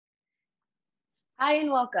Hi,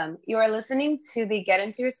 and welcome. You are listening to the Get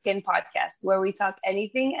Into Your Skin podcast, where we talk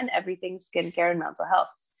anything and everything skincare and mental health.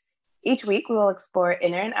 Each week, we will explore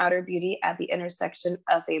inner and outer beauty at the intersection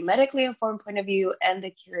of a medically informed point of view and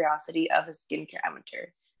the curiosity of a skincare amateur.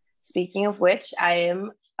 Speaking of which, I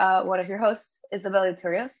am one of your hosts, Isabella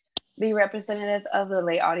Turrios, the representative of the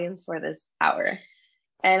lay audience for this hour.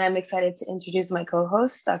 And I'm excited to introduce my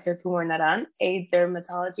co-host, Dr. Kumar Naran, a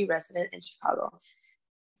dermatology resident in Chicago.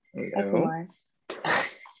 Hi, Kumar.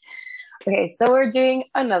 Okay, so we're doing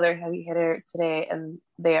another heavy hitter today, and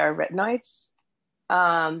they are retinoids.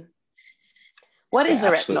 What is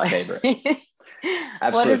a retinoid? Favorite.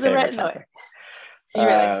 What is a retinoid? Really?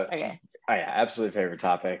 Okay. Oh yeah, absolute favorite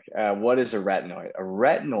topic. What is a retinoid? A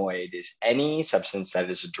retinoid is any substance that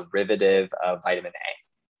is a derivative of vitamin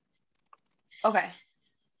A. Okay.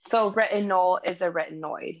 So retinol is a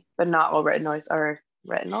retinoid, but not all retinoids are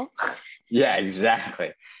retinol? Yeah,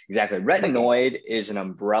 exactly. Retinoid is an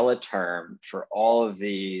umbrella term for all of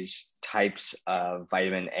these types of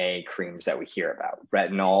vitamin A creams that we hear about.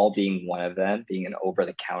 Retinol being one of them, being an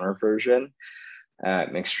over-the-counter version,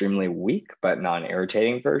 an extremely weak but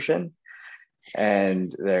non-irritating version.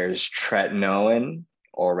 And there's tretinoin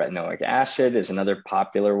or retinoic acid is another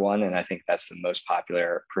popular one. And I think that's the most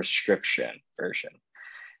popular prescription version.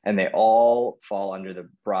 And they all fall under the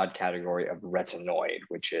broad category of retinoid,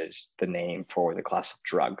 which is the name for the class of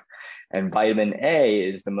drug. And vitamin A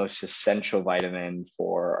is the most essential vitamin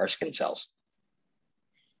for our skin cells.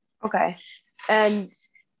 Okay. And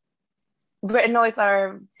retinoids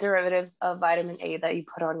are derivatives of vitamin A that you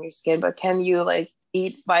put on your skin, but can you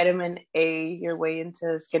eat vitamin A your way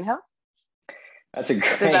into skin health? That's a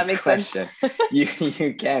great question. You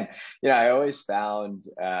can. I always found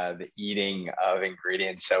the eating of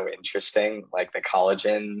ingredients so interesting, like the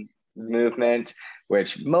collagen movement,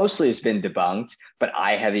 which mostly has been debunked, but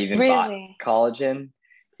I have even bought collagen.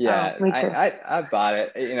 Yeah, me too. I bought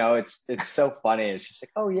it. It's so funny. It's just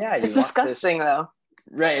like, oh yeah, it's disgusting though.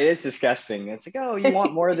 Right, it is disgusting. It's like, oh, you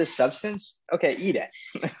want more of this substance? Okay, eat it.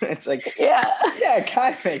 It's like, yeah, it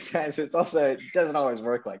kind of makes sense. It doesn't always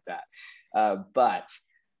work like that. But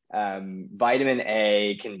vitamin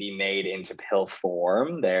A can be made into pill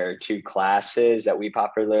form. There are two classes that we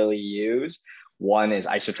popularly use. One is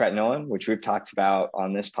isotretinoin, which we've talked about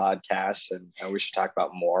on this podcast, and we should talk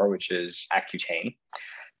about more, which is Accutane.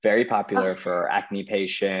 Very popular for acne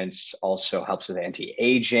patients, also helps with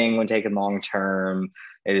anti-aging when taken long-term.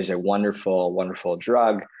 It is a wonderful, wonderful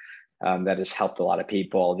drug that has helped a lot of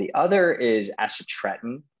people. The other is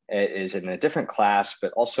acitretin. It is in a different class,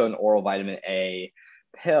 but also an oral vitamin A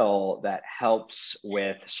pill that helps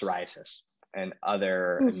with psoriasis and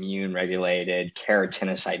other immune-regulated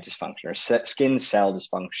keratinocyte dysfunction or skin cell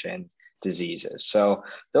dysfunction diseases. So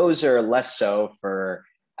those are less so for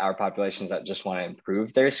our populations that just want to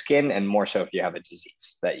improve their skin, and more so if you have a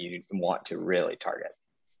disease that you want to really target.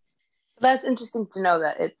 That's interesting to know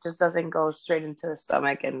that it just doesn't go straight into the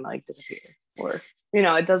stomach and disappear, or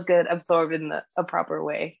it does get absorbed in a proper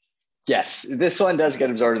way. Yes, this one does get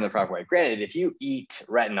absorbed in the proper way. Granted, if you eat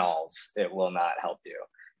retinols, it will not help you.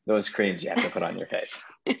 Those creams you have to put on your face.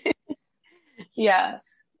 Yeah.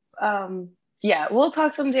 We'll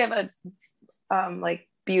talk someday about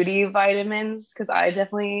beauty vitamins, because I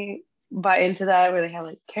definitely buy into that, where they have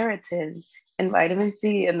keratin and vitamin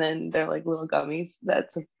C, and then they're little gummies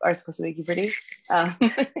that are supposed to make you pretty.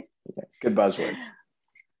 Good buzzwords.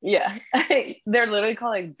 Yeah. They're literally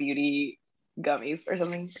called beauty gummies or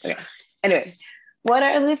something. Okay. Anyway, what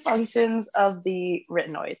are the functions of the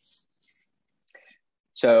retinoids?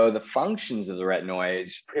 So the functions of the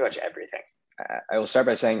retinoids, pretty much everything. I will start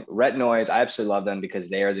by saying retinoids, I absolutely love them because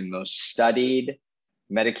they are the most studied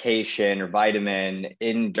medication or vitamin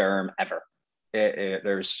in derm ever.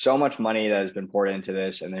 There's so much money that has been poured into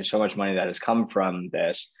this, and there's so much money that has come from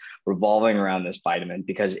this revolving around this vitamin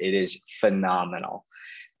because it is phenomenal.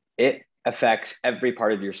 It affects every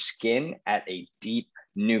part of your skin at a deep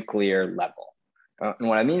nuclear level. And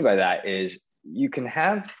what I mean by that is you can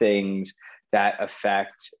have things that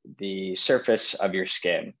affect the surface of your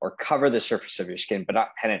skin or cover the surface of your skin, but not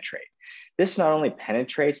penetrate. This not only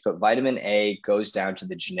penetrates, but vitamin A goes down to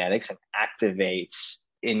the genetics and activates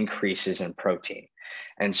increases in protein.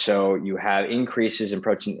 And so you have increases in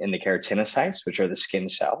protein in the keratinocytes, which are the skin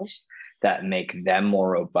cells, that make them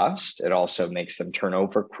more robust. It also makes them turn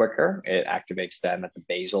over quicker. It activates them at the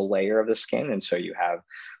basal layer of the skin. And so you have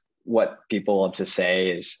what people love to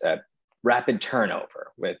say is rapid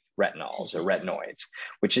turnover with retinols or retinoids,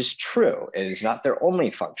 which is true. It is not their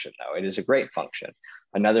only function, though. It is a great function.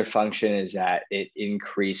 Another function is that it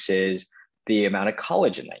increases the amount of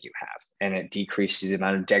collagen that you have, and it decreases the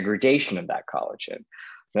amount of degradation of that collagen.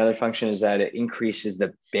 Another function is that it increases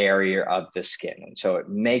the barrier of the skin. And so it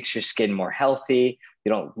makes your skin more healthy. You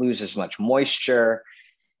don't lose as much moisture.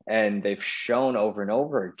 And they've shown over and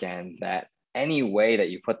over again that any way that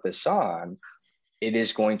you put this on, it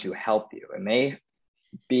is going to help you. It may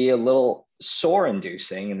be a little sore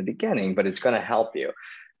inducing in the beginning, but it's going to help you.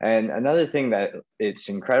 And another thing that it's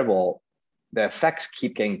incredible, the effects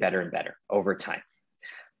keep getting better and better over time.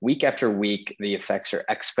 Week after week, the effects are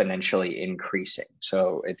exponentially increasing.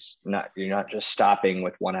 So you're not just stopping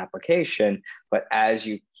with one application, but as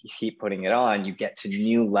you keep putting it on, you get to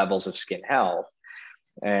new levels of skin health.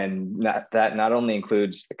 And that not only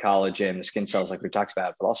includes the collagen, the skin cells like we talked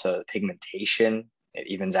about, but also the pigmentation. It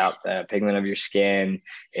evens out the pigment of your skin.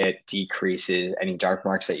 It decreases any dark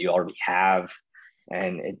marks that you already have.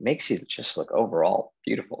 And it makes you just look overall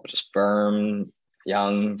beautiful, just firm,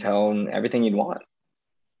 young, tone, everything you'd want.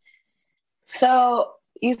 So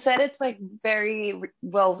you said it's like very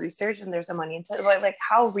well researched and there's some money into it. But like,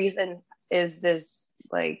 how recent is this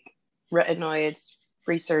like retinoids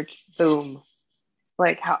research boom?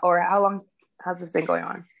 Like how long has this been going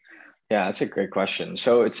on? Yeah, that's a great question.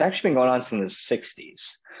 So it's actually been going on since the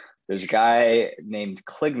 60s. There's a guy named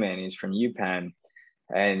Kligman, he's from UPenn.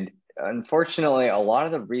 And unfortunately, a lot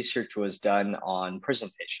of the research was done on prison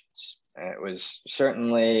patients. It was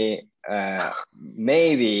certainly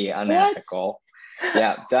maybe unethical. What?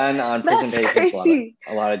 Yeah, done on prison patients,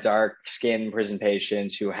 a lot of dark skinned prison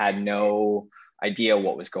patients who had no idea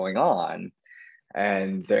what was going on.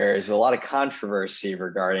 And there's a lot of controversy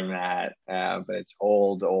regarding that, but it's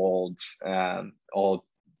old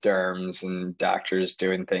derms and doctors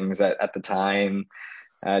doing things that at the time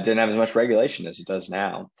didn't have as much regulation as it does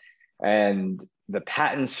now. And the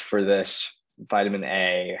patents for this vitamin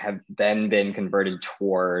A have then been converted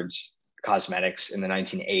towards cosmetics in the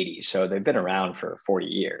 1980s. So they've been around for 40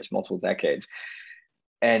 years, multiple decades.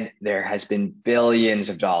 And there has been billions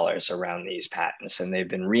of dollars around these patents, and they've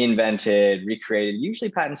been reinvented, recreated.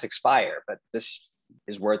 Usually patents expire, but this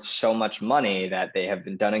is worth so much money that they have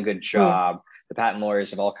done a good job. The patent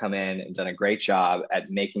lawyers have all come in and done a great job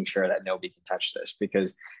at making sure that nobody can touch this,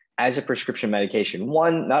 because as a prescription medication,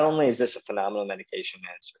 one, not only is this a phenomenal medication,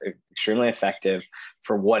 it's extremely effective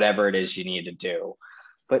for whatever it is you need to do,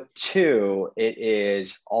 but two, it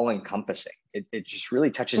is all encompassing. It just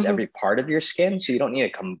really touches every part of your skin. So you don't need to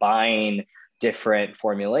combine different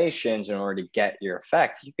formulations in order to get your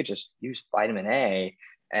effect. You could just use vitamin A,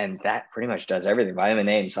 and that pretty much does everything. Vitamin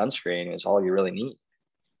A and sunscreen is all you really need.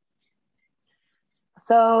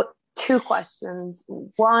 So 2 questions.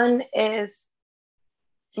 One is,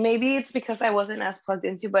 maybe it's because I wasn't as plugged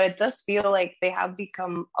into, but it does feel like they have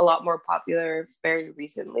become a lot more popular very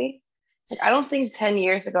recently. Like, I don't think 10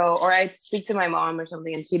 years ago, or I speak to my mom or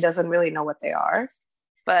something and she doesn't really know what they are.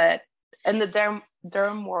 But in the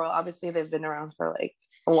derm world, obviously they've been around for like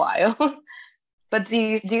a while. But do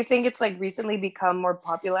you think it's like recently become more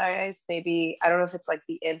popularized? Maybe, I don't know if it's like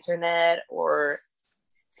the internet or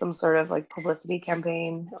some sort of like publicity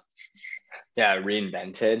campaign. Yeah,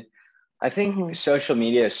 reinvented. I think social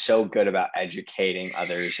media is so good about educating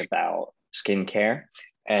others about skincare.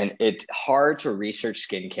 And it's hard to research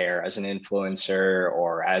skincare as an influencer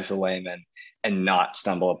or as a layman and not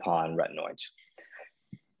stumble upon retinoids.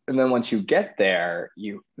 And then once you get there,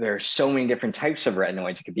 there are so many different types of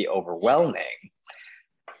retinoids, it could be overwhelming.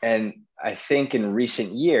 And I think in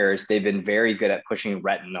recent years, they've been very good at pushing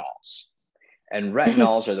retinols. And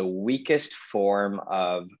retinols are the weakest form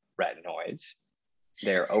of retinoids.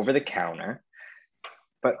 They're over the counter,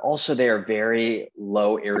 but also they are very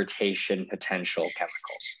low irritation potential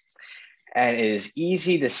chemicals. And it is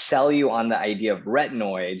easy to sell you on the idea of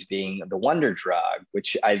retinoids being the wonder drug,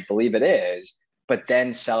 which I believe it is, but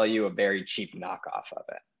then sell you a very cheap knockoff of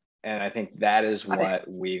it. And I think that is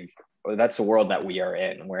that's the world that we are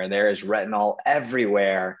in, where there is retinol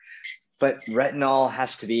everywhere, but retinol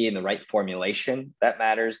has to be in the right formulation. That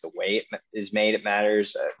matters. The way it is made, it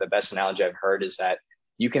matters. The best analogy I've heard is that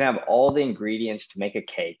you can have all the ingredients to make a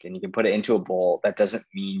cake and you can put it into a bowl. That doesn't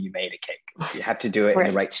mean you made a cake. You have to do it in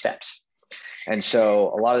the right steps. And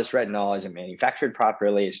so a lot of this retinol isn't manufactured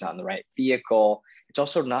properly. It's not in the right vehicle. It's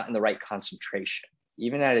also not in the right concentration.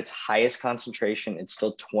 Even at its highest concentration, it's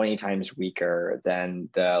still 20 times weaker than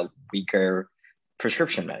the weaker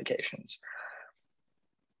prescription medications.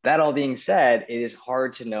 That all being said, it is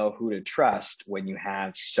hard to know who to trust when you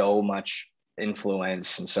have so much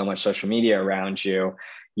influence and so much social media around you.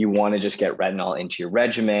 You want to just get retinol into your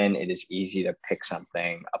regimen. It is easy to pick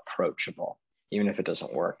something approachable, even if it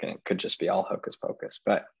doesn't work, and it could just be all hocus pocus.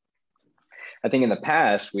 But I think in the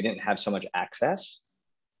past, we didn't have so much access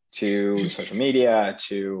to social media,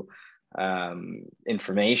 to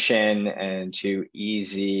information, and to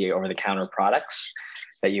easy over-the-counter products,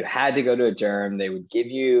 that you had to go to a derm. They would give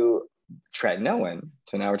you tretinoin.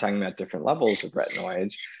 So now we're talking about different levels of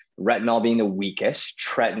retinoids. Retinol being the weakest,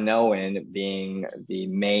 tretinoin being the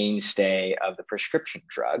mainstay of the prescription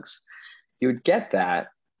drugs. You would get that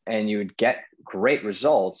and you would get great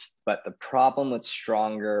results. But the problem with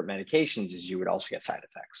stronger medications is you would also get side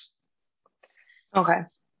effects. Okay.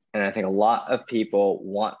 And I think a lot of people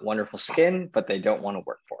want wonderful skin, but they don't want to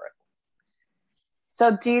work for it.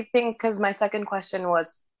 So do you think, because my second question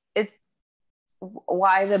was,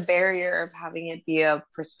 why the barrier of having it be a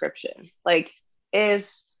prescription? Like,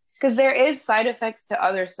 because there is side effects to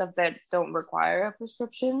other stuff that don't require a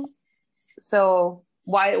prescription. So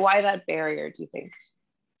why that barrier, do you think?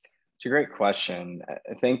 It's a great question.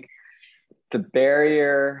 I think the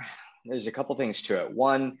barrier, there's a couple things to it.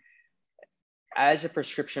 One, as a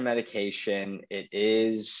prescription medication, it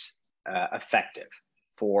is effective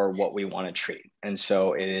for what we want to treat. And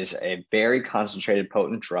so it is a very concentrated,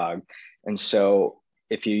 potent drug. And so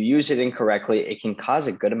if you use it incorrectly, it can cause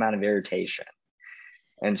a good amount of irritation.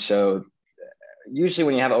 And so usually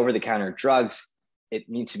when you have over-the-counter drugs, it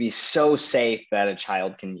needs to be so safe that a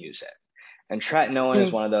child can use it. And tretinoin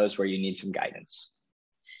is one of those where you need some guidance.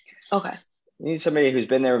 Okay. You need somebody who's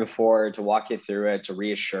been there before to walk you through it, to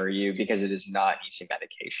reassure you, because it is not an easy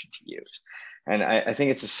medication to use. And I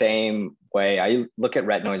think it's the same way. I look at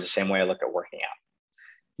retinoids the same way I look at working out.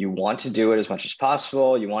 You want to do it as much as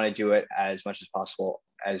possible. You want to do it as much as possible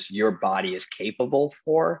as your body is capable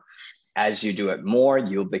for. As you do it more,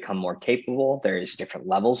 you'll become more capable. There's different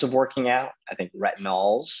levels of working out. I think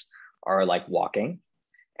retinols are like walking.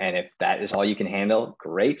 And if that is all you can handle,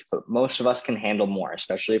 great. But most of us can handle more,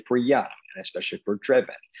 especially if we're young and especially if we're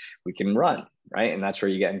driven. We can run, right? And that's where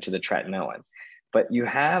you get into the tretinoin. But you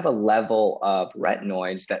have a level of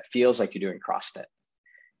retinoids that feels like you're doing CrossFit.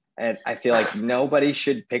 And I feel like nobody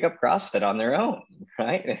should pick up CrossFit on their own,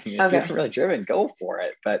 right? If you're really driven, go for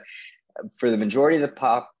it. But for the majority of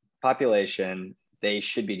the population, they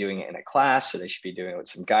should be doing it in a class, or they should be doing it with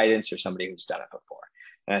some guidance or somebody who's done it before.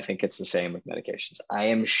 And I think it's the same with medications. I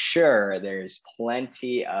am sure there's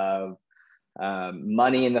plenty of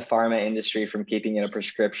money in the pharma industry from keeping it a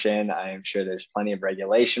prescription. I am sure there's plenty of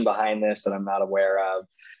regulation behind this that I'm not aware of.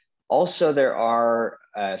 Also, there are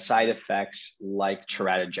side effects like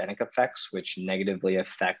teratogenic effects, which negatively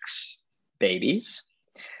affects babies.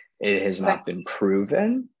 It has not been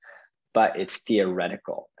proven, but it's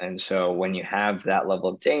theoretical. And so when you have that level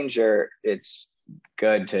of danger, it's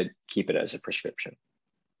good to keep it as a prescription.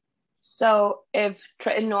 So if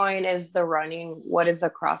tretinoin is the running, what is a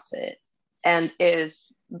CrossFit? And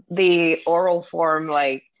is the oral form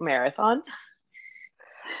like marathon?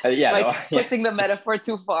 Pushing the metaphor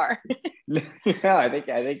too far. No, I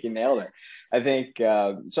think you nailed it. I think,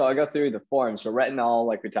 so I'll go through the forms. So retinol,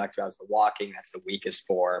 like we talked about, is the walking. That's the weakest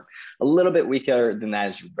form. A little bit weaker than that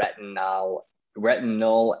is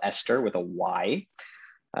retinol ester with a Y.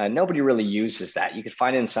 Nobody really uses that. You could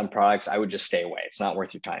find it in some products. I would just stay away. It's not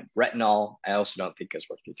worth your time. Retinol, I also don't think is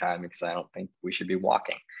worth your time, because I don't think we should be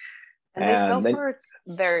walking. And they sell for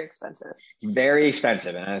very expensive. Very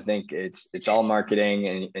expensive. And I think it's all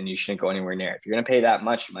marketing, and you shouldn't go anywhere near it. If you're going to pay that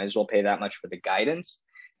much, you might as well pay that much for the guidance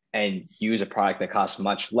and use a product that costs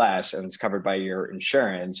much less and it's covered by your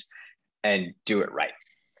insurance, and do it right.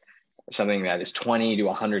 Something that is 20 to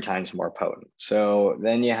 100 times more potent. So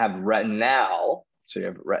then you have retinol. So you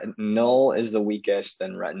have retinol is the weakest,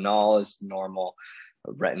 then retinol is normal.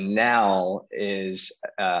 Retinol is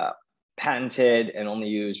patented and only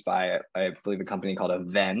used by, I believe, a company called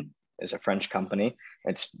Aven. It's a French company.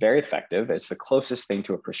 It's very effective. It's the closest thing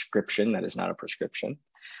to a prescription that is not a prescription,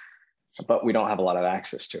 but we don't have a lot of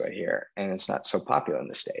access to it here, and it's not so popular in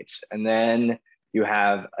the States. And then you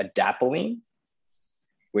have adapalene,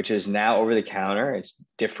 which is now over the counter. It's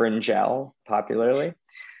Differin gel popularly.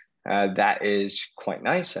 That is quite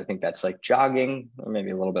nice. I think that's like jogging or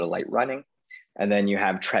maybe a little bit of light running. And then you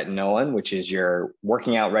have tretinoin, which is you're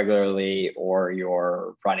working out regularly or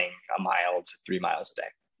you're running a mile to 3 miles a day,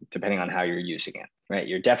 depending on how you're using it, right?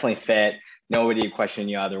 You're definitely fit. Nobody questioning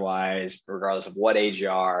you otherwise, regardless of what age you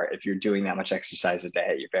are. If you're doing that much exercise a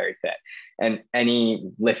day, you're very fit. And any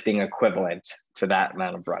lifting equivalent to that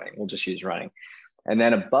amount of running, we'll just use running. And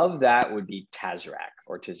then above that would be Tazorac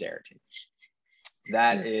or Tazarotene.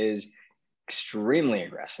 That is extremely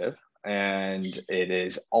aggressive, and it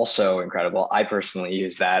is also incredible. I personally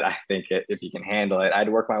use that. I think if you can handle it, I'd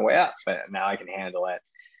work my way up, but now I can handle it.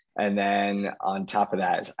 And then on top of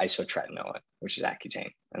that is isotretinoin, which is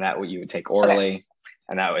Accutane. And that what you would take Okay. orally.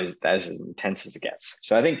 And that's as intense as it gets.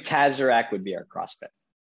 So I think Tazarac would be our CrossFit.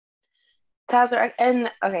 Tazarac,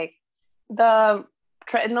 and okay, the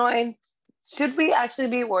tretinoin, should we actually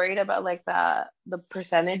be worried about like the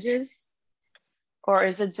percentages? Or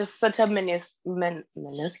is it just such a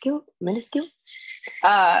minuscule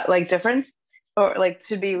like difference? Or like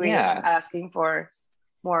should be we asking for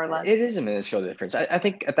more or less? It is a minuscule difference. I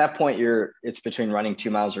think at that point it's between running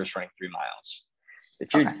 2 miles versus running 3 miles.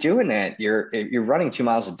 If you're doing it, you're running 2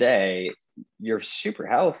 miles a day, you're super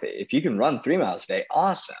healthy. If you can run 3 miles a day,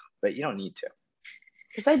 awesome, but you don't need to.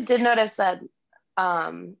 Because I did notice that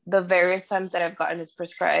the various times that I've gotten this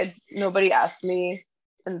prescribed, nobody asked me,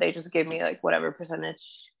 and they just gave me like whatever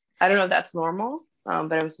percentage. I don't know if that's normal,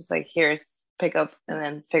 but it was just like, here's pick up and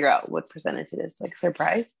then figure out what percentage it is, like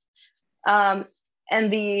surprise. And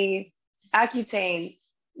the Accutane,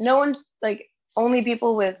 no one, like only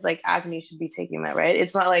people with like acne should be taking that, right?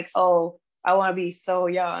 It's not like, oh, I want to be so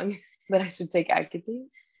young that I should take Accutane.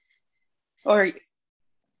 Or,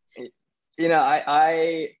 you know,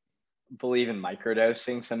 I believe in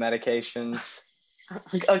microdosing some medications.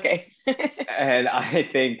 Okay. And I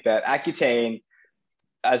think that Accutane,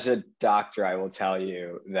 as a doctor, I will tell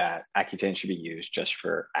you that Accutane should be used just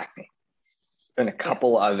for acne and a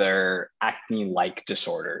couple other acne-like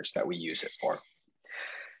disorders that we use it for.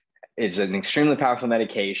 It's an extremely powerful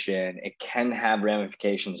medication. It can have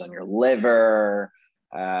ramifications on your liver,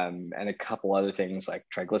 and a couple other things like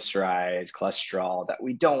triglycerides, cholesterol that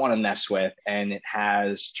we don't want to mess with. And it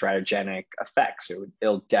has teratogenic effects.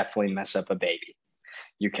 It'll definitely mess up a baby.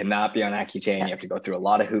 You cannot be on Accutane. You have to go through a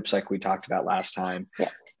lot of hoops like we talked about last time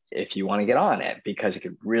if you want to get on it, because it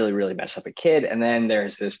could really, really mess up a kid. And then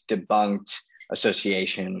there's this debunked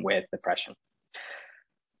association with depression.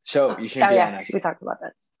 So you shouldn't be on Accutane. We talked about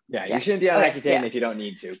that. Yeah, you shouldn't be on Accutane if you don't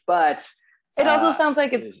need to. But it also sounds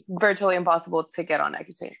like it's virtually impossible to get on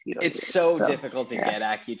Accutane. It's so difficult to get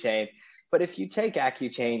Accutane. But if you take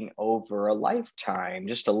Accutane over a lifetime,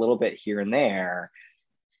 just a little bit here and there,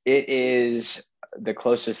 it is the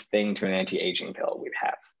closest thing to an anti-aging pill we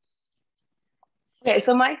have. Okay,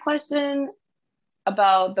 so my question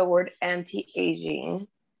about the word anti-aging,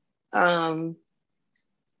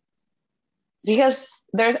 because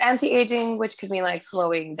there's anti-aging, which could mean like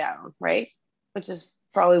slowing down, right? Which is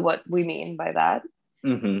probably what we mean by that.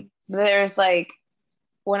 Mm-hmm. There's like,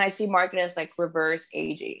 when I see marketed as like reverse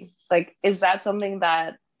aging, like, is that something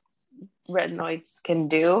that retinoids can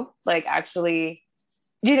do? Like actually,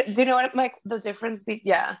 do you know what the difference be?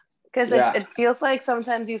 Yeah. Because it feels like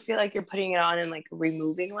sometimes you feel like you're putting it on and like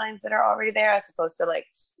removing lines that are already there as opposed to like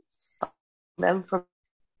stop them from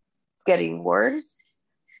getting worse.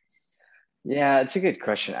 Yeah, it's a good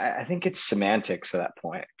question. I think it's semantics at that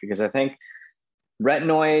point, because I think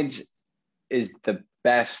retinoids is the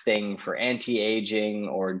best thing for anti-aging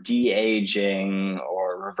or de-aging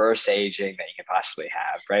or reverse aging that you can possibly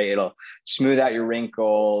have, right? It'll smooth out your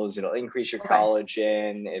wrinkles. It'll increase your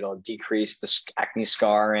collagen. It'll decrease the acne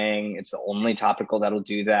scarring. It's the only topical that'll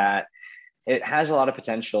do that. It has a lot of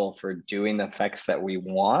potential for doing the effects that we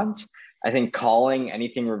want. I think calling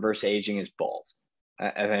anything reverse aging is bold.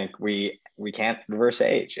 I think we can't reverse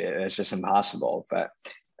age. It's just impossible. But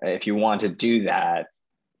if you want to do that,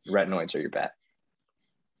 retinoids are your bet.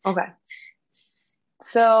 Okay.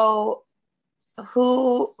 So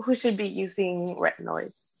who should be using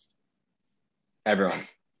retinoids? Everyone.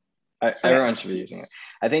 Everyone should be using it.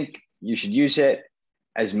 I think you should use it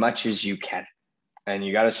as much as you can. And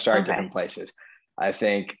you got to start different places. I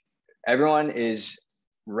think everyone is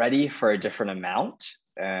ready for a different amount.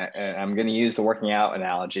 And I'm going to use the working out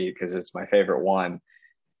analogy because it's my favorite one.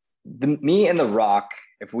 Me and The Rock,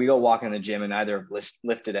 if we go walk in the gym and neither have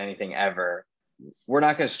lifted anything ever, we're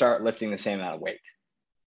not going to start lifting the same amount of weight.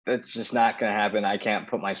 That's just not going to happen. I can't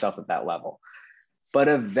put myself at that level. But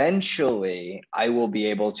eventually, I will be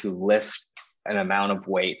able to lift an amount of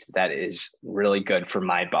weight that is really good for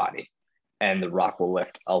my body. And The Rock will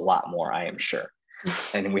lift a lot more, I am sure.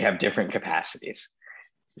 And we have different capacities.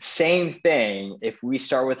 Same thing, if we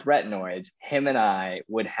start with retinoids, him and I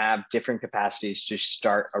would have different capacities to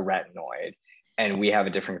start a retinoid, and we have a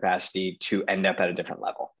different capacity to end up at a different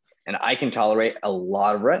level. And I can tolerate a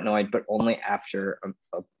lot of retinoid, but only after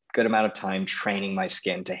a good amount of time training my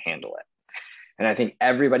skin to handle it. And I think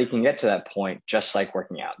everybody can get to that point, just like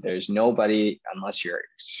working out. There's nobody, unless you're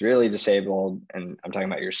severely disabled, and I'm talking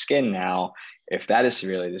about your skin now, if that is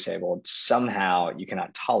severely disabled, somehow you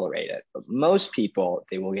cannot tolerate it. But most people,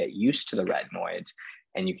 they will get used to the retinoids,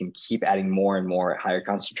 and you can keep adding more and more at higher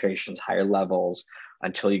concentrations, higher levels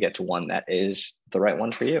until you get to one that is the right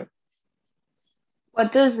one for you.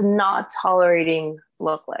 What does not tolerating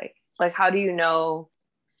look like? Like, how do you know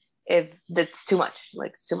if that's too much?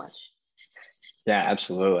 Like, it's too much. Yeah,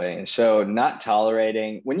 absolutely. So not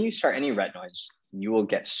tolerating, when you start any retinoids, you will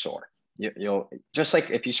get sore. You'll just like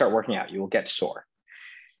if you start working out, you will get sore.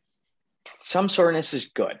 Some soreness is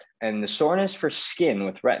good. And the soreness for skin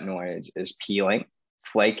with retinoids is peeling,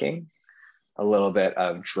 flaking, a little bit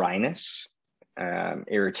of dryness,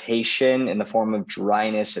 irritation in the form of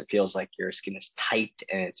dryness. It feels like your skin is tight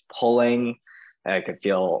and it's pulling. I could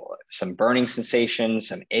feel some burning sensation,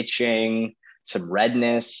 some itching, some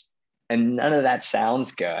redness, and none of that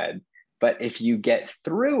sounds good. But if you get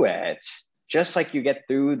through it, just like you get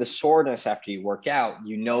through the soreness after you work out,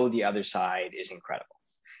 you know the other side is incredible.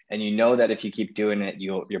 And you know that if you keep doing it,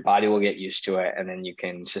 your body will get used to it, and then you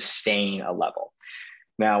can sustain a level.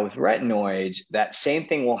 Now, with retinoids, that same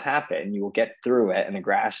thing will happen. You will get through it, and the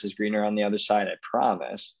grass is greener on the other side, I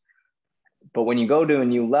promise. But when you go to a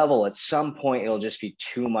new level, at some point, it'll just be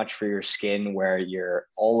too much for your skin where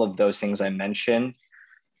all of those things I mentioned,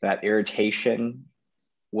 that irritation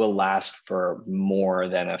will last for more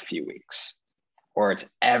than a few weeks, or it's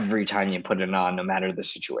every time you put it on, no matter the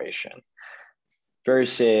situation.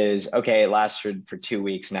 Versus, okay, it lasted for 2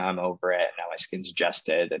 weeks. Now I'm over it. Now my skin's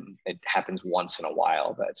adjusted, and it happens once in a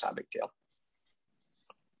while, but it's not a big deal.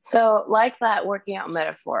 So, like that working out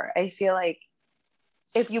metaphor, I feel like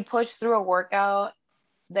if you push through a workout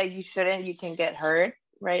that you shouldn't, you can get hurt,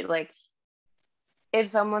 right? Like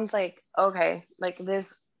if someone's like, okay, like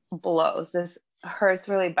this blows, this hurts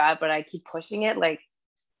really bad, but I keep pushing it, like,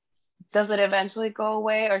 does it eventually go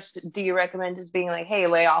away? Or do you recommend just being like, hey,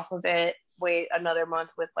 lay off of it, wait another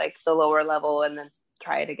month with like the lower level and then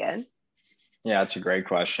try it again? Yeah, that's a great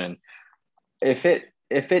question. If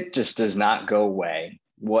it just does not go away,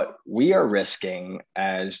 what we are risking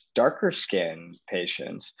as darker skin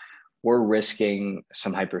patients, we're risking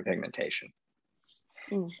some hyperpigmentation.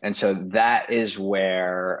 And so that is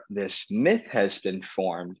where this myth has been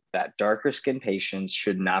formed that darker skin patients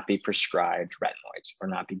should not be prescribed retinoids or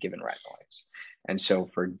not be given retinoids. And so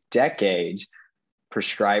for decades,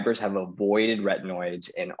 prescribers have avoided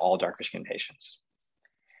retinoids in all darker skin patients.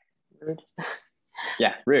 Rude.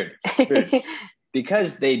 Yeah, rude.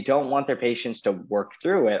 Because they don't want their patients to work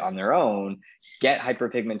through it on their own, get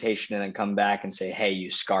hyperpigmentation, and then come back and say, hey,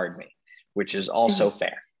 you scarred me, which is also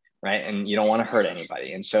fair, right? And you don't want to hurt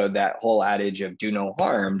anybody. And so that whole adage of do no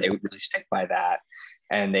harm, they would really stick by that,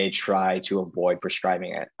 and they try to avoid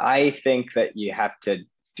prescribing it. I think that you have to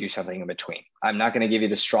do something in between. I'm not going to give you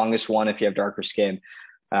the strongest one if you have darker skin,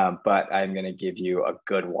 but I'm going to give you a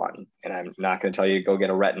good one. And I'm not going to tell you to go get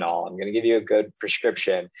a retinol. I'm going to give you a good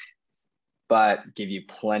prescription, but give you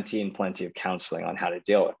plenty and plenty of counseling on how to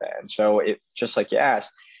deal with it. And so it, just like you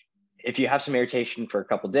asked, if you have some irritation for a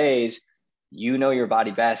couple of days, you know your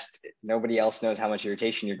body best. Nobody else knows how much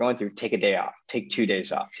irritation you're going through. Take a day off, take 2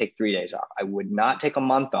 days off, take 3 days off. I would not take a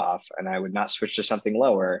month off, and I would not switch to something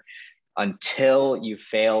lower until you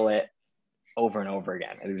fail it over and over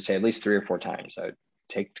again. I would say at least 3 or 4 times. I would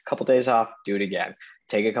take a couple of days off, do it again.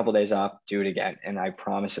 Take a couple of days off, do it again. And I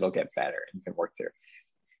promise it'll get better. You can work through.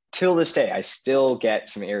 Till this day, I still get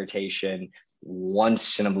some irritation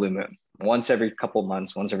once in a blue moon. Once every couple of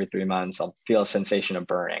months, once every 3 months, I'll feel a sensation of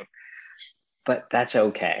burning. But that's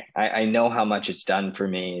okay. I know how much it's done for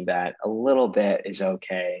me, that a little bit is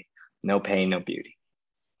okay. No pain, no beauty.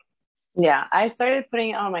 Yeah, I started putting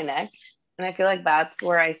it on my neck, and I feel like that's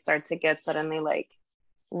where I start to get suddenly like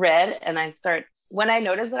red, and when I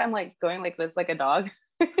notice that I'm like going like this like a dog,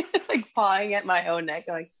 like pawing at my own neck,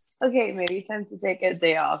 I'm like, okay, maybe time to take a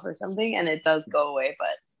day off or something, and it does go away,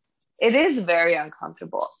 but it is very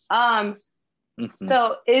uncomfortable.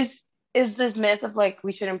 So is this myth of like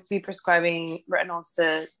we shouldn't be prescribing retinols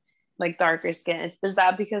to like darker skin, is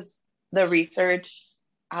that because the research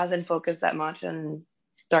hasn't focused that much on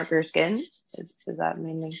darker skin? Is that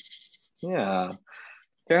mainly? Yeah,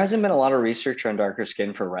 there hasn't been a lot of research on darker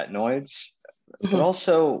skin for retinoids, but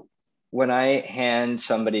also when I hand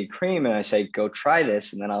somebody cream and I say, go try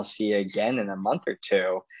this, and then I'll see you again in a month or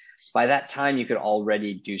two, by that time you could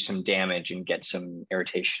already do some damage and get some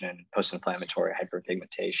irritation and post-inflammatory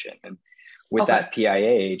hyperpigmentation. And with that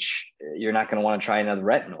PIH, you're not going to want to try another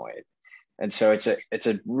retinoid. And so it's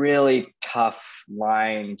a really tough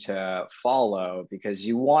line to follow, because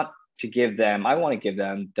I want to give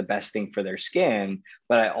them the best thing for their skin,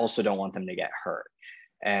 but I also don't want them to get hurt.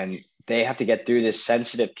 And they have to get through this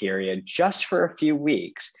sensitive period just for a few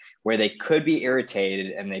weeks where they could be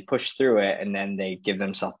irritated, and they push through it, and then they give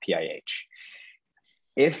themselves PIH.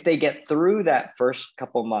 If they get through that first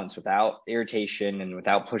couple of months without irritation and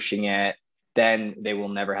without pushing it, then they will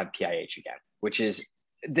never have PIH again, which is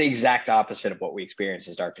the exact opposite of what we experience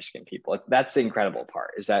as darker skinned people. That's the incredible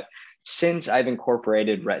part, is that since I've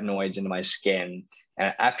incorporated retinoids into my skin,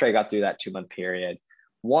 and after I got through that 2-month period,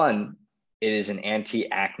 one, it is an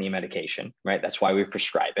anti-acne medication, right? That's why we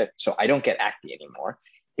prescribe it. So I don't get acne anymore.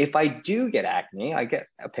 If I do get acne, I get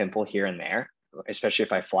a pimple here and there, especially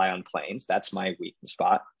if I fly on planes. That's my weak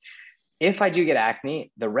spot. If I do get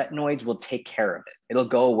acne, the retinoids will take care of it. It'll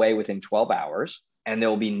go away within 12 hours and there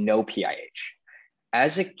will be no PIH.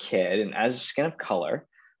 As a kid and as a skin of color,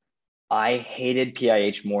 I hated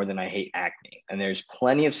PIH more than I hate acne. And there's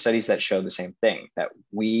plenty of studies that show the same thing, that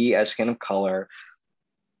we as skin of color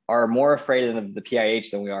are more afraid of the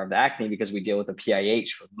PIH than we are of the acne, because we deal with the PIH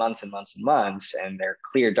for months and months and months, and they're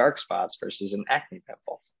clear dark spots versus an acne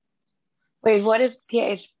pimple. Wait, what is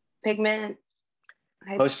PIH? Pigment?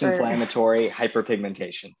 Post-inflammatory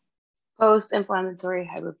hyperpigmentation. Post-inflammatory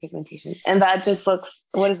hyperpigmentation. And that just looks,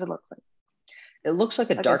 what does it look like? It looks like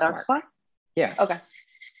a dark mark. Spot? Yeah. Okay.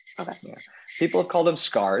 Yeah. People have called them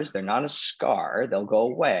scars. They're not a scar. They'll go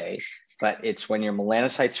away. But it's when your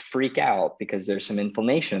melanocytes freak out because there's some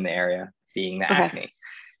inflammation in the area, being the acne.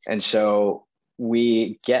 And so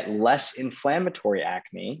we get less inflammatory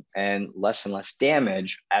acne and less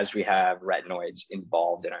damage as we have retinoids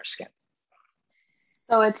involved in our skin.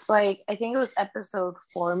 So it's like, I think it was episode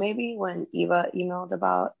 4 maybe, when Eva emailed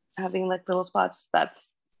about having like little spots. That's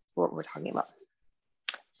what we're talking about,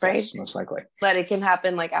 right? Yes, most likely. But it can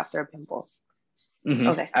happen like after a pimple. Mm-hmm.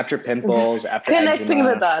 Okay. After pimples, after connecting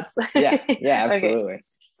eczema. the dots. Yeah, absolutely.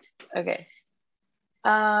 Okay.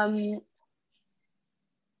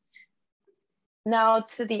 Now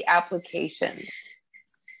to the applications.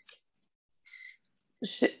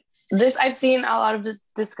 This, I've seen a lot of the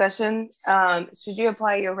discussion. Should you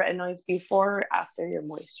apply your retinoids before or after your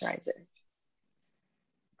moisturizer?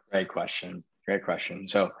 Great question.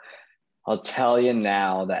 So I'll tell you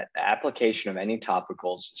now that the application of any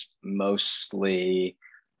topicals is mostly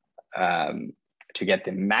to get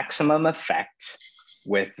the maximum effect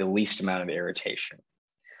with the least amount of irritation.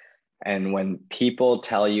 And when people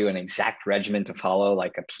tell you an exact regimen to follow,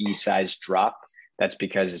 like a pea-sized drop, that's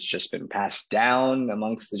because it's just been passed down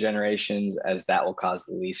amongst the generations, as that will cause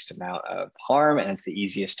the least amount of harm and it's the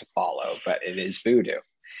easiest to follow, but it is voodoo.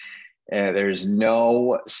 There's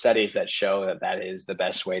no studies that show that that is the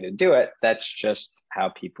best way to do it. That's just how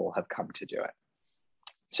people have come to do it.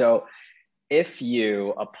 So if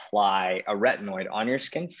you apply a retinoid on your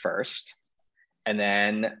skin first, and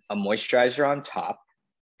then a moisturizer on top,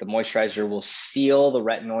 the moisturizer will seal the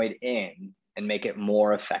retinoid in and make it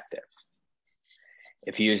more effective.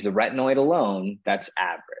 If you use the retinoid alone, that's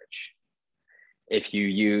average. If you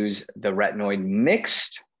use the retinoid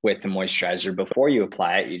mixed with the moisturizer before you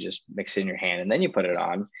apply it, you just mix it in your hand and then you put it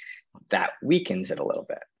on, that weakens it a little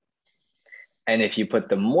bit. And if you put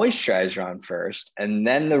the moisturizer on first and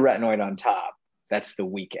then the retinoid on top, that's the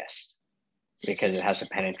weakest because it has to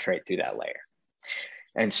penetrate through that layer.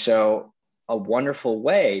 And so a wonderful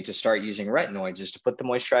way to start using retinoids is to put the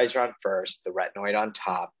moisturizer on first, the retinoid on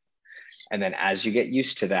top. And then as you get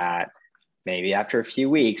used to that, maybe after a few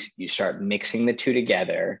weeks, you start mixing the two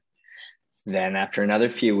together. Then after another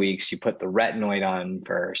few weeks, you put the retinoid on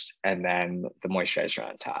first and then the moisturizer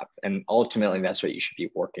on top. And ultimately, that's what you should be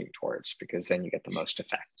working towards, because then you get the most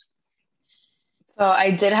effect. So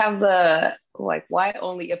I did have the, like, why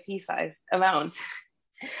only a pea-sized amount?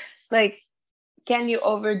 Like, can you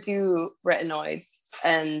overdo retinoids?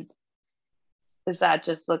 And is that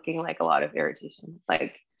just looking like a lot of irritation?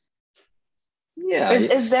 Like, yeah.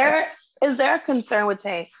 Is there a concern with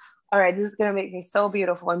saying, all right, this is going to make me so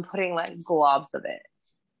beautiful, and putting like globs of it?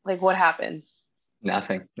 Like, what happens?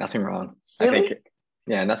 Nothing wrong. Really? I think,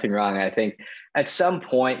 yeah, nothing wrong. I think at some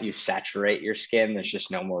point you saturate your skin. There's just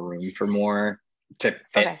no more room for more to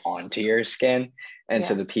fit onto your skin. And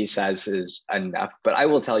so the pea size is enough. But I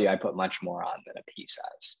will tell you, I put much more on than a pea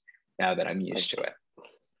size now that I'm used to it.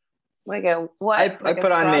 Like a what? I like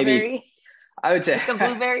put on maybe, I would say like a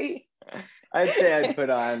blueberry. I'd say I put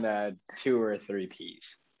on 2 or 3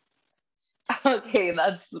 peas. Okay,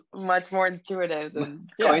 that's much more intuitive than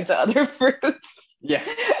going to other fruits. Yeah.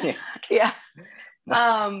 Yeah.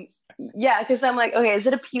 Yeah, because I'm like, okay, is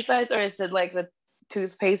it a pea size or is it like the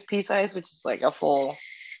toothpaste pea size, which is like a full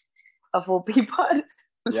pea pod?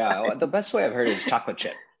 Yeah, well, the best way I've heard is chocolate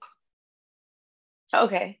chip.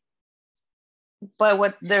 Okay.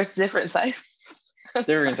 But there's different sizes.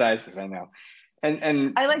 Different sizes, I know.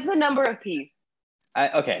 And I like the number of peas.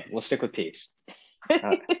 Okay, we'll stick with peas.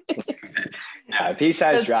 Yeah, pea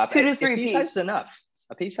size drop. 2 to 3 pea peas. size is enough.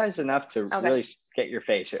 A pea size is enough to Okay. really get your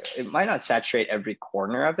face. It might not saturate every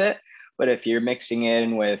corner of it, but if you're mixing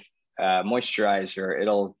in with moisturizer,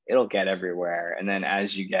 it'll get everywhere. And then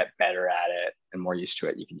as you get better at it and more used to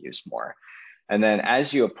it, you can use more. And then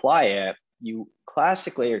as you apply it, you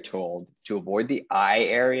classically are told to avoid the eye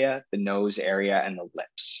area, the nose area, and the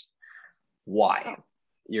lips. Why?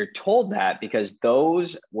 You're told that because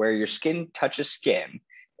those where your skin touches skin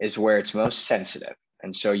is where it's most sensitive.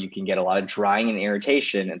 And so you can get a lot of drying and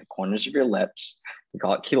irritation at the corners of your lips. We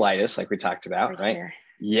call it cheilitis, like we talked about, right? Here.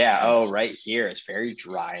 Yeah. Oh, right here. It's very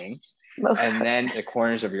drying. And then the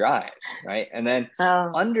corners of your eyes, right? And then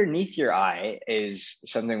underneath your eye is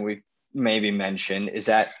something we've maybe mentioned, is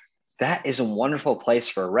that is a wonderful place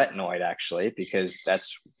for a retinoid, actually, because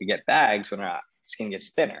we get bags when our skin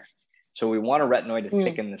gets thinner. So we want a retinoid to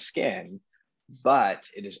thicken the skin, but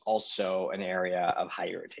it is also an area of high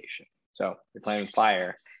irritation. So you're playing with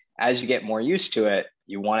fire. As you get more used to it,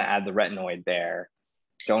 you want to add the retinoid there.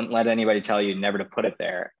 Don't let anybody tell you never to put it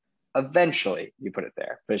there. Eventually you put it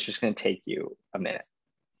there, but it's just going to take you a minute.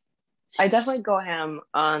 I definitely go ham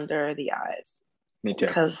under the eyes. Me too.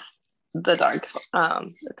 Because the dark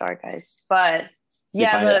eyes. But Do you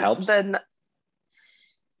find it helps? I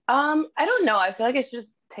don't know. I feel like it's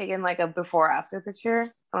just taken like a before after picture.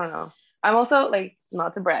 I don't know. I'm also like,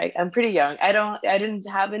 not to brag, I'm pretty young. I didn't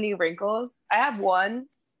have any wrinkles. I have one.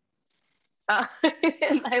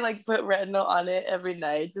 And I like put retinol on it every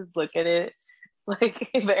night, just look at it like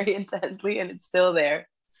very intensely, and it's still there.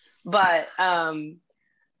 But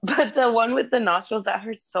the one with the nostrils, that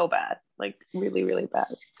hurts so bad, like really, really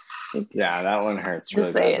bad. Yeah, that one hurts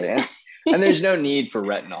really badly. And there's no need for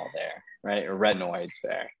retinol there, right? Or retinoids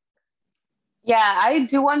there. Yeah, I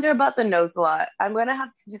do wonder about the nose a lot. I'm gonna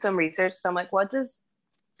have to do some research. So I'm like,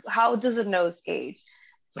 how does a nose age?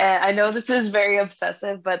 And I know this is very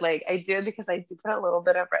obsessive, but like I do it because I do put a little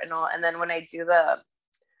bit of retinol, and then when I do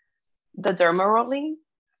the derma rolling,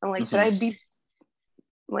 I'm like, should I be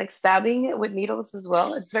like stabbing it with needles as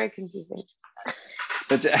well? It's very confusing.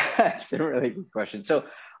 That's a really good question. So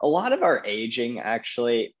a lot of our aging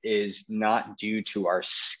actually is not due to our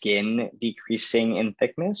skin decreasing in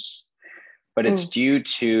thickness, but it's due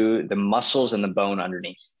to the muscles and the bone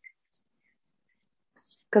underneath.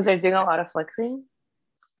 Because they're doing a lot of flexing?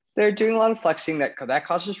 They're doing a lot of flexing that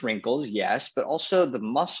causes wrinkles, yes, but also the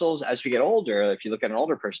muscles, as we get older, if you look at an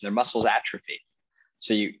older person, their muscles atrophy.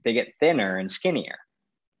 So they get thinner and skinnier.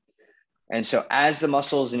 And so as the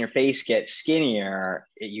muscles in your face get skinnier,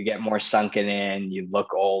 you get more sunken in, you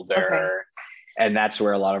look older. And that's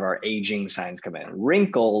where a lot of our aging signs come in.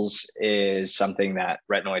 Wrinkles is something that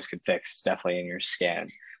retinoids could fix, definitely in your skin.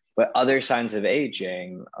 But other signs of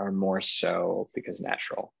aging are more so because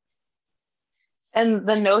natural. And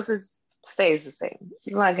the nose stays the same.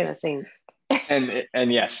 You're not going to think.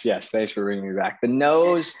 and yes, thanks for bringing me back. The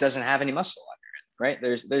nose doesn't have any muscle under it, right?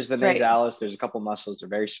 There's the nasalis, there's a couple muscles, they're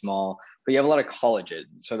very small, but you have a lot of collagen.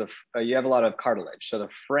 So you have a lot of cartilage. So the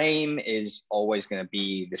frame is always going to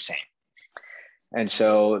be the same. And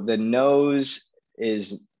so the nose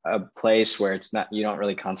is a place where you don't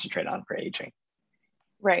really concentrate on for aging.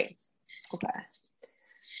 Right. Okay.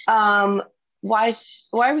 Why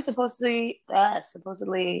are we supposedly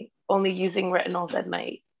only using retinols at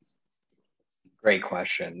night? Great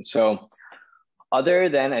question. So other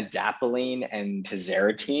than adapalene and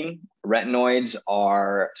tazarotene, retinoids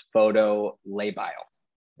are photolabile.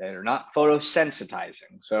 They're not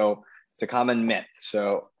photosensitizing. So it's a common myth.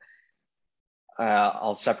 So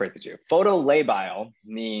I'll separate the two. Photolabile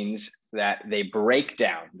means that they break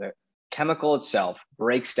down. The chemical itself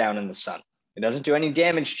breaks down in the sun. It doesn't do any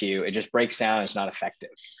damage to you. It just breaks down. It's not effective.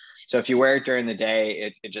 So if you wear it during the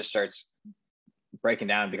day, it just starts breaking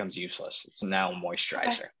down and becomes useless. It's now a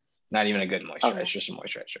moisturizer, not even a good moisturizer. It's just a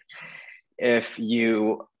moisturizer. If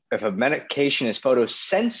a medication is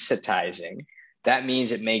photosensitizing, that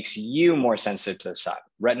means it makes you more sensitive to the sun.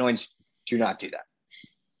 Retinoids do not do that.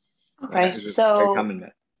 Okay, so very common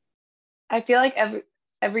myth. I feel like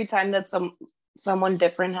every time that someone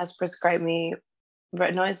different has prescribed me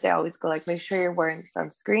retinoids, they always go like, make sure you're wearing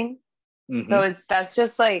sunscreen. So that's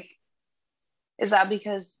just like, is that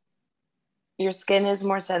because your skin is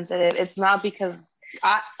more sensitive? It's not because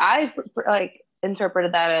I like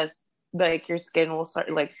interpreted that as like your skin will start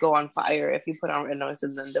like go on fire if you put on retinoids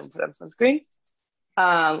and then don't put on sunscreen.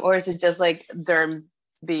 Or is it just like derms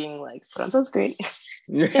being like, put on sunscreen?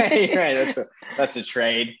 right. That's a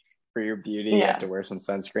trade for your beauty. You have to wear some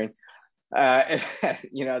sunscreen.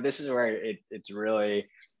 This is where it's really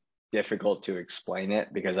difficult to explain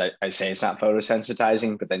it, because I say it's not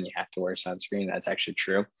photosensitizing, but then you have to wear sunscreen. That's actually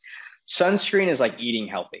true. Sunscreen is like eating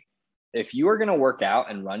healthy. if you are going to work out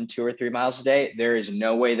and run 2 or 3 miles a day, there is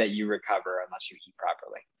no way that you recover unless you eat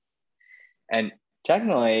properly. And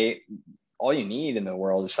technically, all you need in the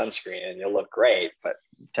world is sunscreen and you'll look great. But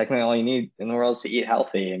technically, all you need in the world is to eat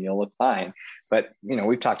healthy and you'll look fine. But,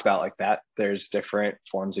 we've talked about like that. There's different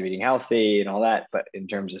forms of eating healthy and all that. But in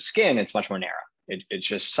terms of skin, it's much more narrow. It's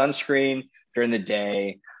just sunscreen during the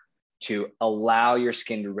day to allow your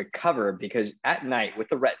skin to recover, because at night with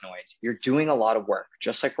the retinoids, you're doing a lot of work,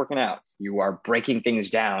 just like working out. You are breaking things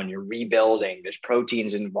down, you're rebuilding, there's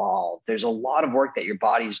proteins involved. There's a lot of work that your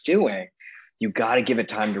body's doing. You got to give it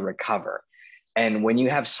time to recover. And when you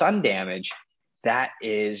have sun damage, that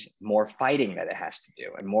is more fighting that it has to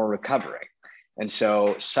do and more recovering. And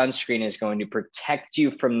so sunscreen is going to protect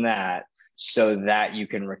you from that so that you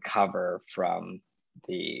can recover from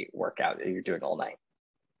the workout that you're doing all night.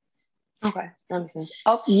 Okay, that makes sense.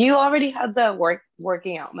 Oh, you already had the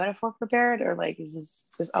working out metaphor prepared, or like is this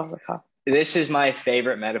just off the cuff? This is my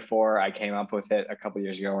favorite metaphor. I came up with it a couple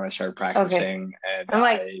years ago when I started practicing. Okay. And I'm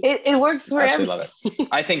like, it works for everyone. I love it.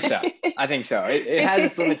 I think so. It has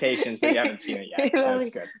its limitations, but you haven't seen it yet, so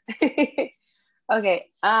it's good. Okay.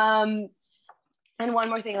 And one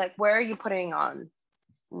more thing, like, where are you putting on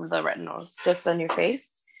the retinols? Just on your face?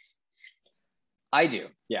 I do.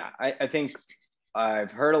 Yeah. I think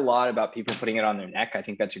I've heard a lot about people putting it on their neck. I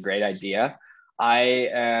think that's a great idea. I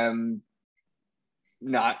am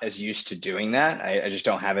not as used to doing that. I just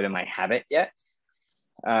don't have it in my habit yet.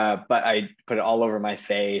 But I put it all over my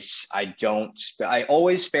face. I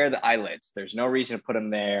always spare the eyelids. There's no reason to put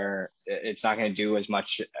them there. It's not going to do as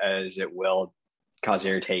much as it will cause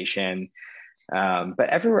irritation. But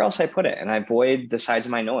everywhere else I put it, and I avoid the sides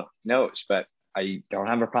of my nose, but I don't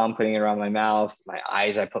have a problem putting it around my mouth. My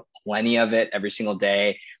eyes, I put plenty of it every single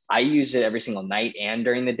day. I use it every single night and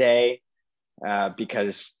during the day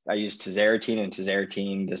because I use tazarotene, and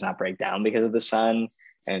tazarotene does not break down because of the sun.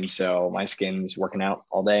 And so my skin's working out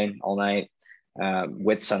all day, all night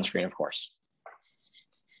with sunscreen, of course.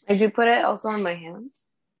 I do put it also on my hands,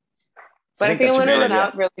 but I think I'm going to run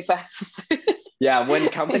out really fast. Yeah, when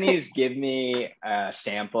companies give me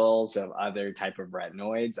samples of other type of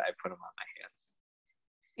retinoids, I put them on my hands.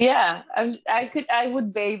 Yeah, I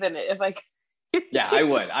would bathe in it if I could. Yeah, I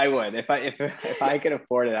would. If I could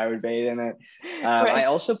afford it, I would bathe in it. Right. I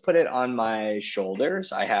also put it on my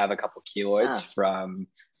shoulders. I have a couple keloids from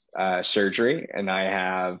surgery, and I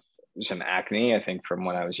have some acne, I think, from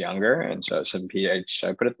when I was younger, and so some pH. So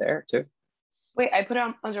I put it there too. Wait, I put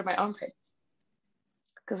it under my armpits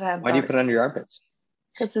because I have. Why do you put it under your armpits?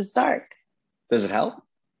 Because it's dark. Does it help?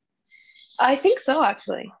 I think so,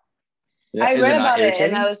 actually. Yeah. I read about it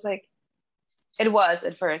and I was like, it was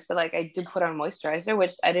at first, but like I did put on moisturizer,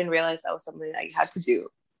 which I didn't realize that was something that you had to do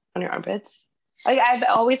on your armpits. Like I've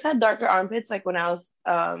always had darker armpits, like when I was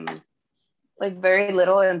like very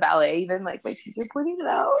little in ballet, even like my teacher pointed it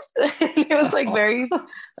out. It was like very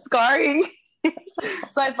scarring.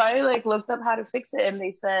 So I finally like looked up how to fix it, and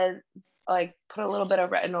they said like put a little bit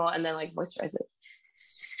of retinol and then like moisturize it.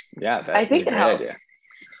 Yeah, I think it helps. Idea.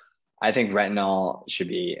 I think retinol should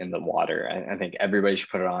be in the water. I think everybody should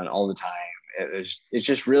put it on all the time. It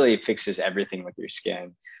just really fixes everything with your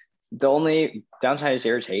skin. The only downside is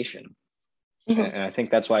irritation. Mm-hmm. And I think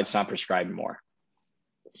that's why it's not prescribed more.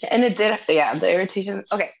 And it did, yeah, the irritation.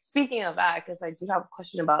 Okay, speaking of that, because I do have a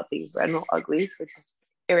question about these retinol uglies, which is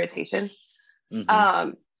irritation.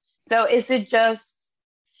 Mm-hmm. So is it just,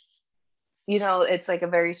 it's like a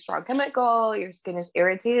very strong chemical, your skin is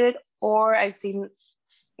irritated, or I've seen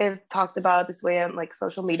it talked about this way on like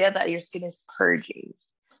social media that your skin is purging.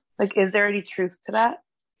 Like, is there any truth to that?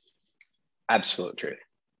 Absolute truth.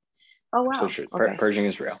 Oh, wow. Absolute truth. Okay. Purging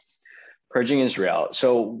is real. Purging is real.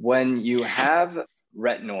 So when you have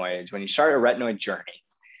retinoids, when you start a retinoid journey,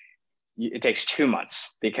 it takes 2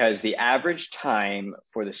 months because the average time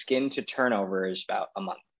for the skin to turn over is about a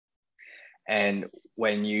month. And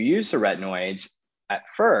when you use the retinoids at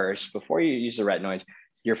first, before you use the retinoids,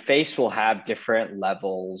 your face will have different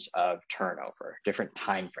levels of turnover, different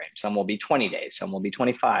time frames. Some will be 20 days, some will be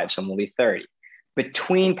 25, some will be 30,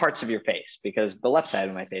 between parts of your face, because the left side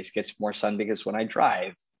of my face gets more sun because when I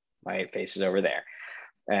drive, my face is over there.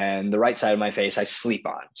 And the right side of my face, I sleep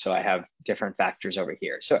on. So I have different factors over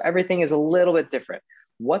here. So everything is a little bit different.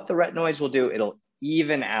 What the retinoids will do, it'll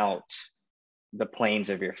even out the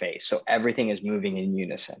planes of your face. So everything is moving in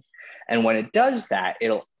unison. And when it does that,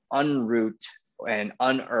 it'll unroot and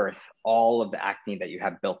unearth all of the acne that you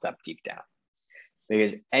have built up deep down.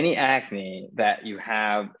 Because any acne that you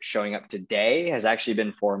have showing up today has actually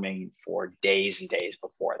been forming for days and days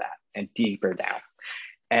before that and deeper down.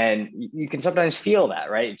 And you can sometimes feel that,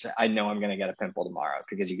 right? I know I'm going to get a pimple tomorrow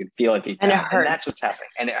because you can feel it deep And it down. And hurts. that's what's happening.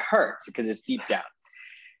 And it hurts because it's deep down.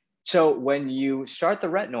 So when you start the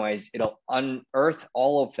retinoids, it'll unearth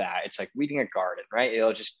all of that. It's like weeding a garden, right?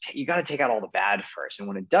 It'll just, you got to take out all the bad first. And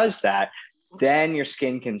when it does that, then your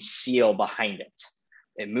skin can seal behind it.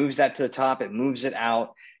 It moves that to the top, it moves it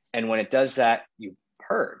out. And when it does that, you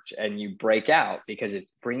purge and you break out because it's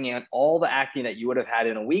bringing out all the acne that you would have had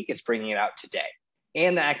in a week. It's bringing it out today.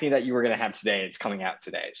 And the acne that you were going to have today, it's coming out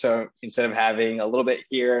today. So instead of having a little bit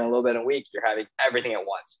here and a little bit in a week, you're having everything at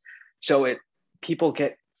once. So people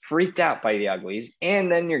get freaked out by the uglies,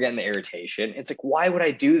 and then you're getting the irritation. It's like, why would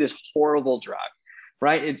I do this horrible drug,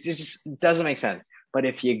 right? It just doesn't make sense. But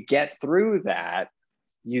if you get through that,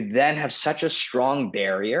 you then have such a strong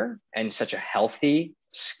barrier and such a healthy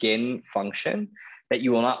skin function that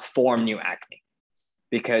you will not form new acne.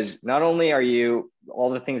 Because not only are you all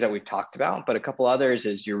the things that we've talked about, but a couple others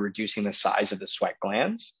is you're reducing the size of the sweat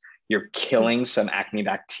glands, you're killing some acne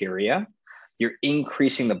bacteria, you're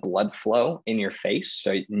increasing the blood flow in your face.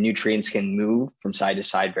 So nutrients can move from side to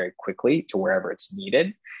side very quickly to wherever it's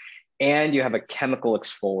needed. And you have a chemical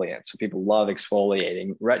exfoliant. So people love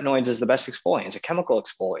exfoliating. Retinoids is the best exfoliant. It's a chemical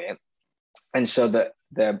exfoliant. And so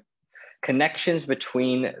the connections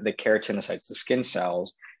between the keratinocytes, the skin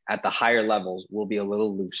cells at the higher levels will be a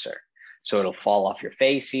little looser. So it'll fall off your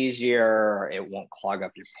face easier. It won't clog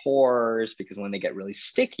up your pores because when they get really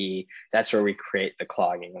sticky, that's where we create the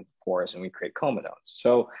clogging of the pores and we create comedones.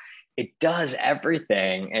 So it does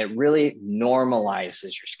everything. And it really normalizes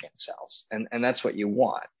your skin cells. And that's what you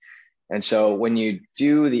want. And so when you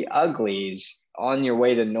do the uglies on your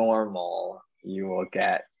way to normal, you will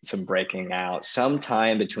get some breaking out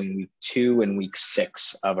sometime between week 2 and week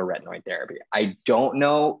 6 of a retinoid therapy. I don't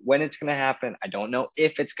know when it's going to happen. I don't know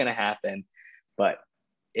if it's going to happen, but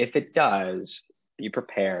if it does, be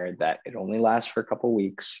prepared that it only lasts for a couple of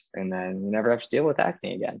weeks and then you never have to deal with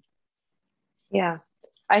acne again. Yeah.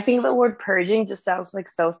 I think the word purging just sounds like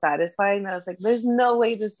so satisfying that I was like, there's no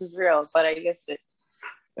way this is real, but I guess it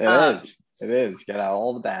is. It is. Get out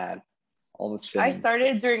all the bad. All the sins. I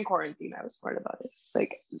started during quarantine. I was smart about it. It's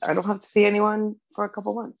like, I don't have to see anyone for a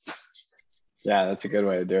couple months. Yeah, that's a good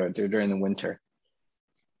way to do it. Do it during the winter.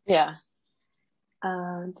 Yeah.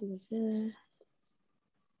 Let me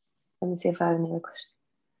see if I have any other questions.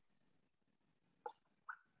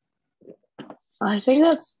 I think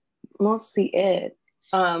that's mostly it.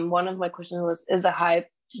 One of my questions was, is the hype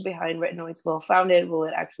behind retinoids well founded? Will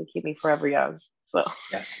it actually keep me forever young? So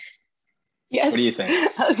yes. Yes. What do you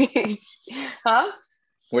think? Okay. Huh?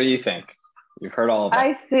 What do you think? You've heard all of that.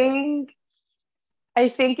 I think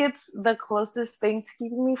it's the closest thing to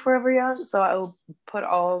keeping me forever young. So I will put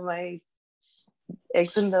all of my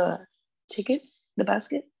eggs in the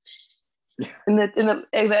basket. In the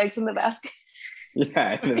eggs in the basket.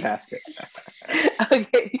 Yeah, in the basket.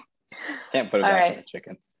 Okay. Can't put it all back right. in the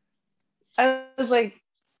chicken. I was like,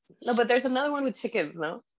 no, but there's another one with chickens,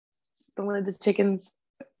 no? The one with the chickens.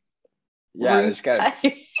 Yeah, this guy.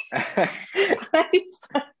 I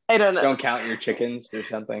don't know. Don't count your chickens or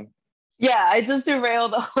something. Yeah, I just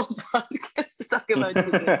derailed the whole podcast to talk about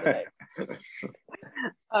chickens today.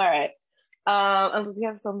 All right. Unless you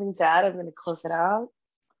have something to add, I'm going to close it out.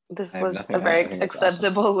 This was a very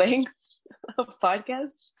acceptable length of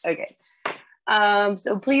podcast. Okay.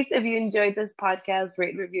 So please, if you enjoyed this podcast,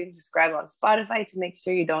 rate, review, and subscribe on Spotify to make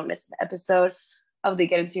sure you don't miss an episode of the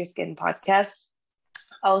Get Into Your Skin podcast.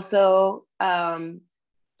 Also,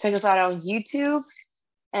 check us out on YouTube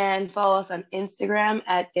and follow us on Instagram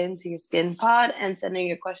at Get Into Your Skin Pod and send in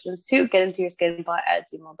your questions to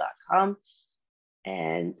getintoyourskinpod@gmail.com.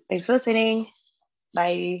 And thanks for listening.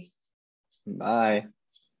 Bye. Bye.